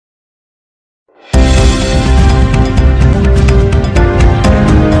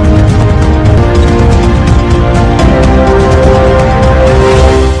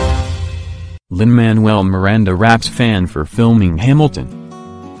Lin-Manuel Miranda raps fan for filming Hamilton.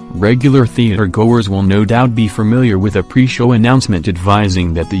 Regular theater-goers will no doubt be familiar with a pre-show announcement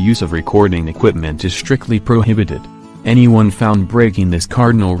advising that the use of recording equipment is strictly prohibited. Anyone found breaking this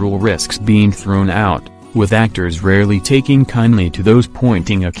cardinal rule risks being thrown out, with actors rarely taking kindly to those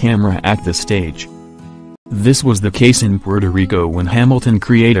pointing a camera at the stage. This was the case in Puerto Rico when Hamilton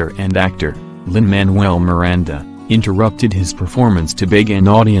creator and actor, Lin-Manuel Miranda, interrupted his performance to beg an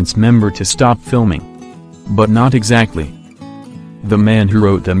audience member to stop filming. But not exactly. The man who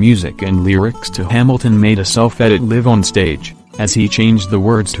wrote the music and lyrics to Hamilton made a self-edit live on stage, as he changed the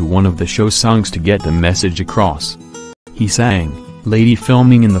words to one of the show's songs to get the message across. He sang, "Lady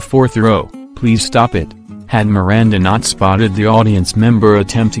filming in the fourth row, please stop it." Had Miranda not spotted the audience member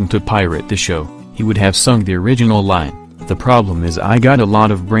attempting to pirate the show, he would have sung the original line, "The problem is I got a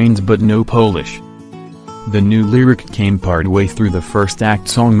lot of brains but no Polish." The new lyric came partway through the first act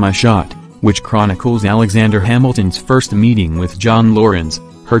song My Shot, which chronicles Alexander Hamilton's first meeting with John Laurens,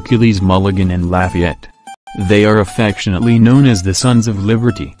 Hercules Mulligan and Lafayette. They are affectionately known as the Sons of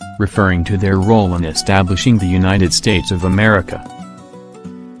Liberty, referring to their role in establishing the United States of America.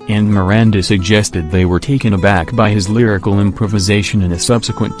 And Miranda suggested they were taken aback by his lyrical improvisation in a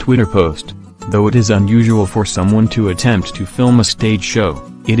subsequent Twitter post. Though it is unusual for someone to attempt to film a stage show,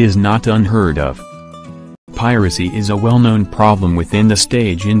 it is not unheard of. Piracy is a well-known problem within the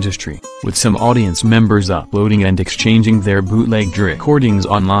stage industry, with some audience members uploading and exchanging their bootlegged recordings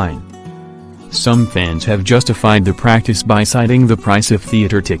online. Some fans have justified the practice by citing the price of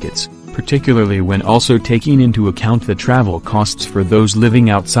theater tickets, particularly when also taking into account the travel costs for those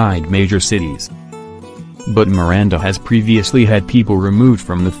living outside major cities. But Miranda has previously had people removed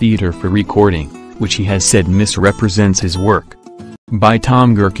from the theater for recording, which he has said misrepresents his work. By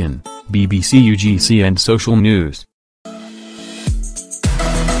Tom Gherkin, BBC UGC and Social News.